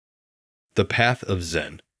The Path of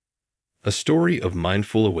Zen, a story of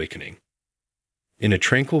mindful awakening. In a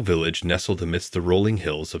tranquil village nestled amidst the rolling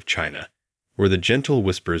hills of China, where the gentle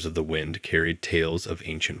whispers of the wind carried tales of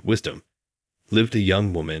ancient wisdom, lived a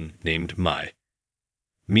young woman named Mai.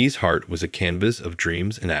 Mi's heart was a canvas of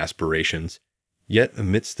dreams and aspirations, yet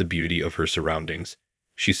amidst the beauty of her surroundings,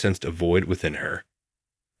 she sensed a void within her,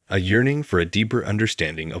 a yearning for a deeper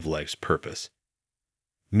understanding of life's purpose.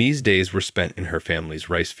 Mi's days were spent in her family's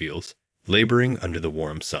rice fields, laboring under the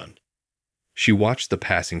warm sun. She watched the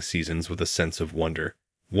passing seasons with a sense of wonder,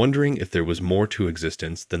 wondering if there was more to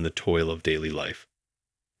existence than the toil of daily life.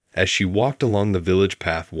 As she walked along the village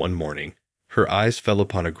path one morning, her eyes fell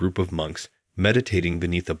upon a group of monks meditating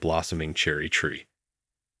beneath a blossoming cherry tree.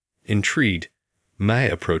 Intrigued, Mai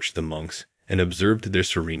approached the monks and observed their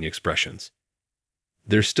serene expressions.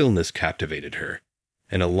 Their stillness captivated her,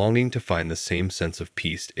 and a longing to find the same sense of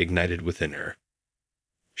peace ignited within her.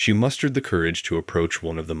 She mustered the courage to approach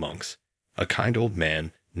one of the monks, a kind old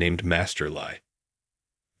man named Master Lai.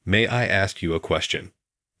 "May I ask you a question?"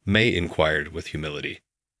 Mai inquired with humility.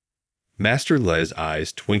 Master Lai's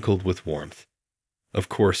eyes twinkled with warmth. "Of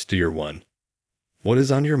course, dear one. What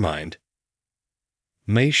is on your mind?"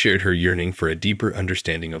 Mai shared her yearning for a deeper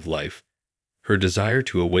understanding of life, her desire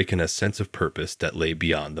to awaken a sense of purpose that lay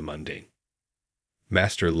beyond the mundane.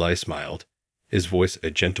 Master Lai smiled, his voice a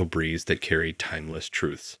gentle breeze that carried timeless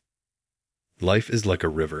truths. "Life is like a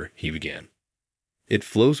river," he began. "It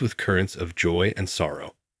flows with currents of joy and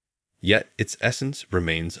sorrow, yet its essence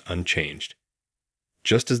remains unchanged.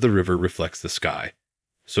 Just as the river reflects the sky,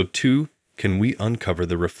 so too can we uncover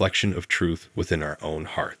the reflection of truth within our own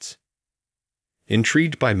hearts."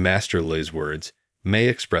 Intrigued by Master Lai's words, Mai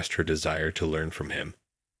expressed her desire to learn from him.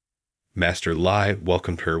 Master Lai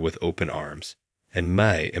welcomed her with open arms, and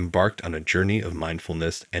Mai embarked on a journey of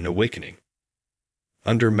mindfulness and awakening.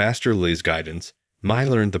 Under Master Lai's guidance, Mai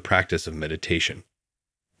learned the practice of meditation,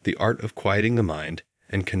 the art of quieting the mind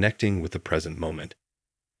and connecting with the present moment.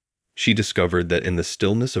 She discovered that in the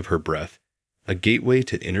stillness of her breath, a gateway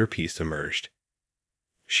to inner peace emerged.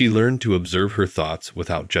 She learned to observe her thoughts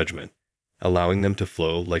without judgment, allowing them to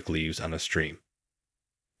flow like leaves on a stream.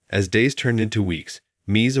 As days turned into weeks,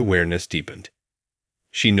 Mi's awareness deepened.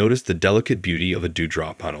 She noticed the delicate beauty of a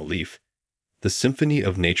dewdrop on a leaf, the symphony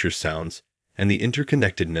of nature's sounds, and the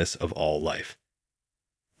interconnectedness of all life.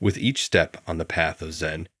 With each step on the path of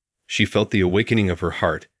Zen, she felt the awakening of her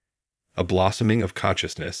heart, a blossoming of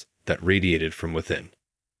consciousness that radiated from within.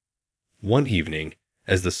 One evening,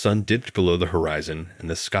 as the sun dipped below the horizon and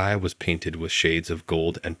the sky was painted with shades of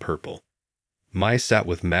gold and purple, Mai sat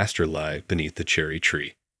with Master Lai beneath the cherry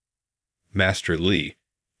tree. "Master Li,"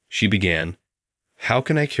 she began, "how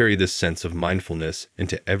can I carry this sense of mindfulness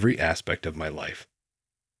into every aspect of my life?"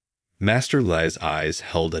 Master Lai's eyes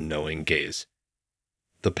held a knowing gaze.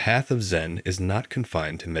 "The path of Zen is not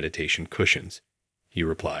confined to meditation cushions," he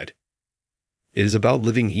replied. "It is about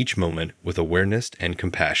living each moment with awareness and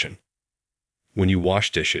compassion. When you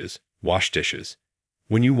wash dishes, wash dishes.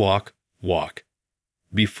 When you walk, walk.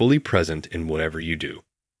 Be fully present in whatever you do."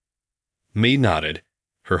 Mai nodded,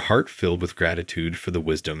 her heart filled with gratitude for the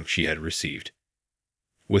wisdom she had received.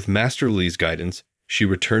 With Master Li's guidance, she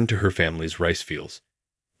returned to her family's rice fields.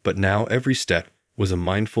 But now every step was a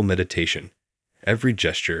mindful meditation, every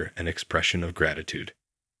gesture an expression of gratitude.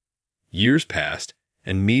 Years passed,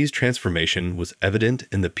 and Mi's transformation was evident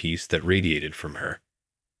in the peace that radiated from her.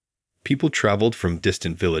 People traveled from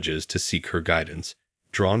distant villages to seek her guidance,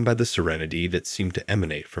 drawn by the serenity that seemed to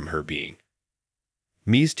emanate from her being.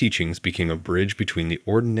 Mi's teachings became a bridge between the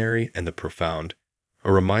ordinary and the profound,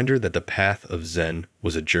 a reminder that the path of Zen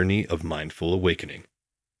was a journey of mindful awakening.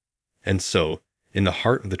 And so, in the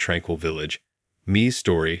heart of the tranquil village, Mi's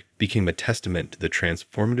story became a testament to the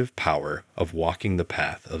transformative power of walking the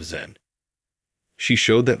path of Zen. She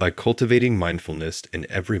showed that by cultivating mindfulness in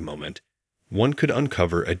every moment, one could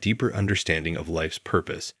uncover a deeper understanding of life's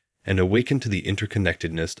purpose and awaken to the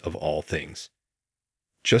interconnectedness of all things.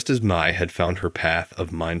 Just as Mai had found her path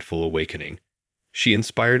of mindful awakening, she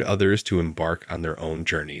inspired others to embark on their own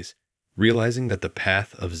journeys, realizing that the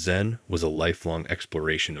path of Zen was a lifelong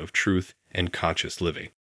exploration of truth and conscious living.